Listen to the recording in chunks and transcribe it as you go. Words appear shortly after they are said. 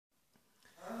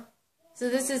So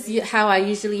this is how I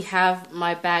usually have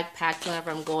my bag packed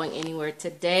whenever I'm going anywhere.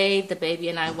 Today, the baby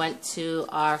and I went to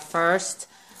our first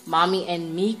Mommy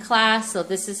and Me class. So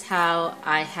this is how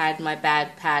I had my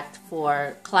bag packed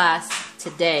for class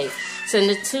today. So in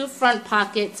the two front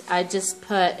pockets, I just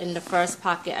put, in the first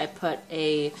pocket, I put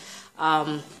a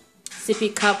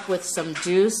sippy cup with some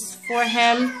juice for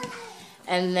him.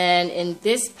 And then in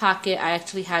this pocket, I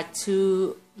actually had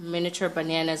two miniature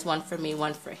bananas, one for me,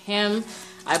 one for him.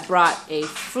 I brought a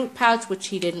fruit pouch, which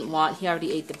he didn't want. He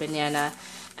already ate the banana.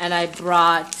 And I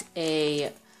brought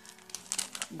a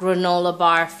granola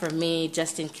bar for me,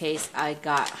 just in case I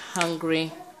got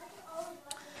hungry.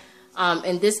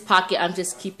 In this pocket, I'm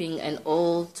just keeping an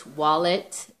old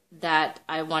wallet that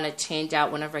I want to change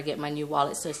out whenever I get my new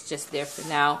wallet, so it's just there for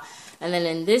now. And then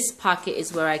in this pocket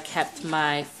is where I kept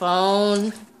my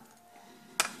phone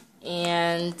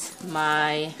and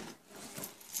my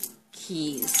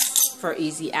keys for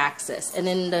easy access. And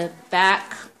in the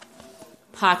back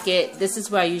pocket, this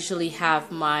is where I usually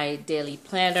have my daily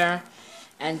planner,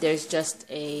 and there's just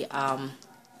a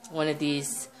one of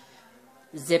these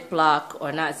Ziploc,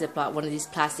 or not Ziploc, one of these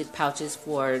plastic pouches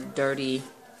for dirty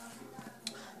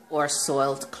or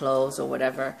soiled clothes or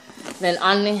whatever. Then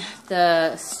on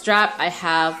the strap, I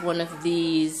have one of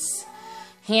these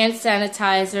hand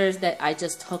sanitizers that I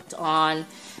just hooked on.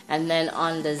 And then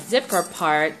on the zipper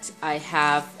part, I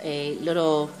have a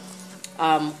little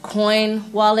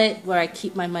coin wallet where I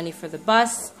keep my money for the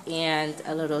bus, and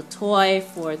a little toy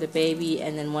for the baby,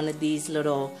 and then one of these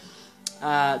little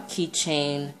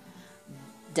keychain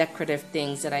decorative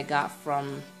things that I got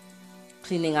from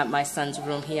cleaning up my son's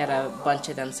room. He had a bunch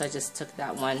of them, so I just took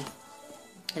that one,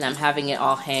 and I'm having it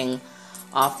all hang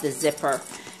off the zipper.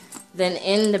 Then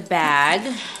in the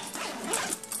bag,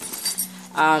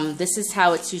 this is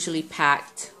how it's usually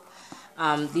packed.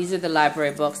 These are the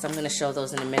library books. I'm going to show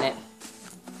those in a minute.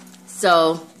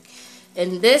 So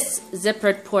in this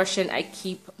zippered portion, I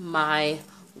keep my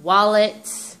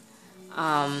wallet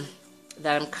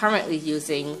that I'm currently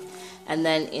using. And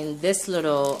then in this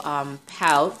little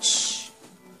pouch,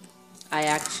 I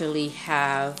actually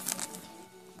have,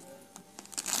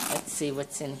 let's see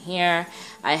what's in here.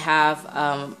 I have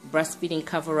breastfeeding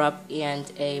cover-up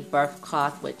and a birth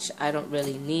cloth, which I don't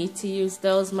really need to use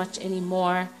those much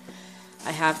anymore.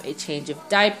 I have a change of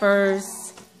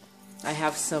diapers. I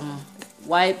have some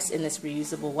wipes in this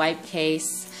reusable wipe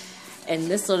case. In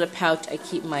this little pouch, I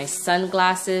keep my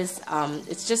sunglasses.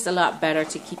 It's just a lot better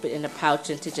to keep it in a pouch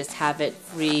and to just have it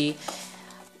free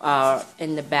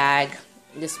in the bag.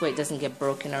 This way it doesn't get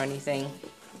broken or anything.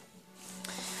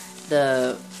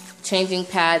 The changing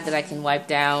pad that I can wipe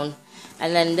down.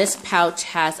 And then this pouch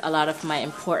has a lot of my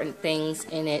important things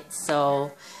in it.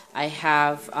 So I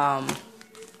have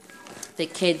the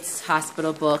kids'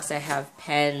 hospital books. I have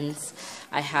pens.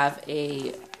 I have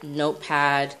a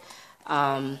notepad,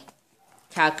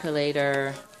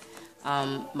 calculator,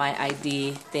 my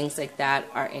ID, things like that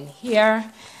are in here.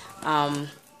 I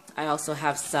also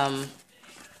have some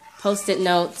Post-it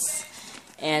notes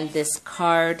and this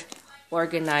card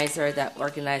organizer that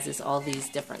organizes all these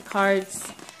different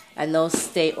cards, and those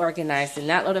stay organized in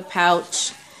that little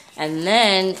pouch. And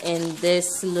then in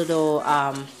this little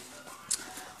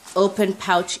open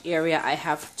pouch area, I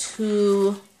have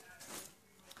two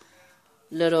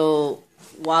little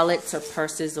wallets or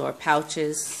purses or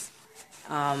pouches.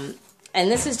 And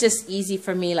this is just easy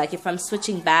for me, like if I'm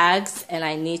switching bags and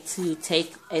I need to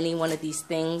take any one of these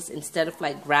things, instead of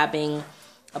like grabbing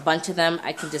a bunch of them,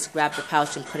 I can just grab the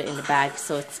pouch and put it in the bag,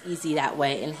 so it's easy that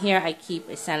way. And here I keep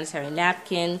a sanitary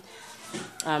napkin.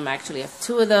 I actually have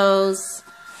two of those,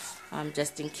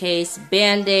 just in case.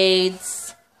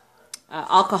 Band-aids,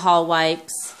 alcohol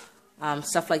wipes,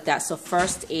 stuff like that. So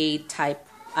first aid type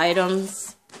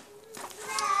items.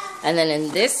 And then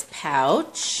in this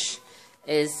pouch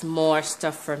is more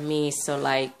stuff for me, so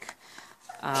like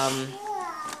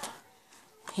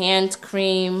hand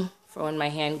cream for when my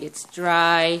hand gets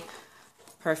dry,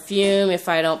 perfume if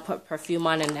I don't put perfume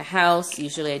on in the house.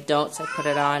 Usually I don't, so I put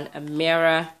it on. A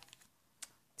mirror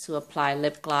to apply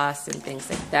lip gloss and things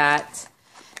like that.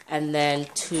 And then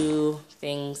two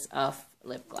things of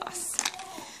lip gloss.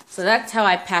 So that's how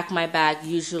I pack my bag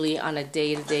usually on a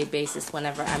day-to-day basis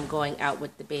whenever I'm going out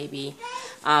with the baby.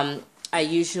 I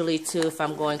usually, too, if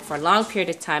I'm going for a long period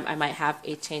of time, I might have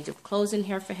a change of clothes in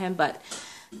here for him. But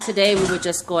today we were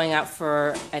just going out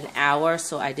for an hour,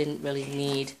 so I didn't really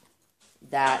need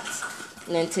that.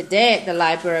 And then today at the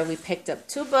library, we picked up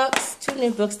two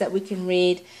new books that we can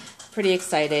read. Pretty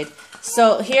excited.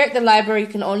 So here at the library, you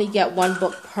can only get one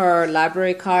book per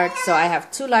library card. So I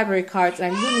have two library cards,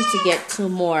 and I really need to get two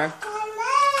more.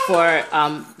 for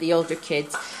the older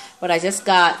kids. But I just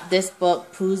got this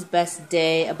book, Pooh's Best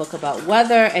Day, a book about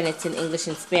weather, and it's in English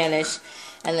and Spanish.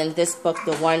 And then this book,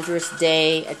 The Wondrous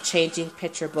Day, a changing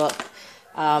picture book.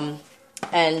 I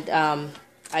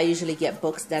usually get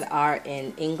books that are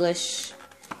in English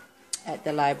at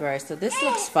the library. So this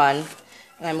looks fun,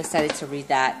 and I'm excited to read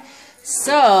that.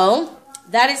 So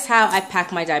that is how I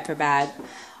pack my diaper bag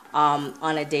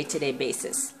on a day-to-day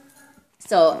basis.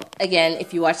 So again,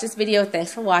 if you watch this video,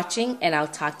 thanks for watching, and I'll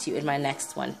talk to you in my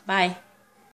next one. Bye.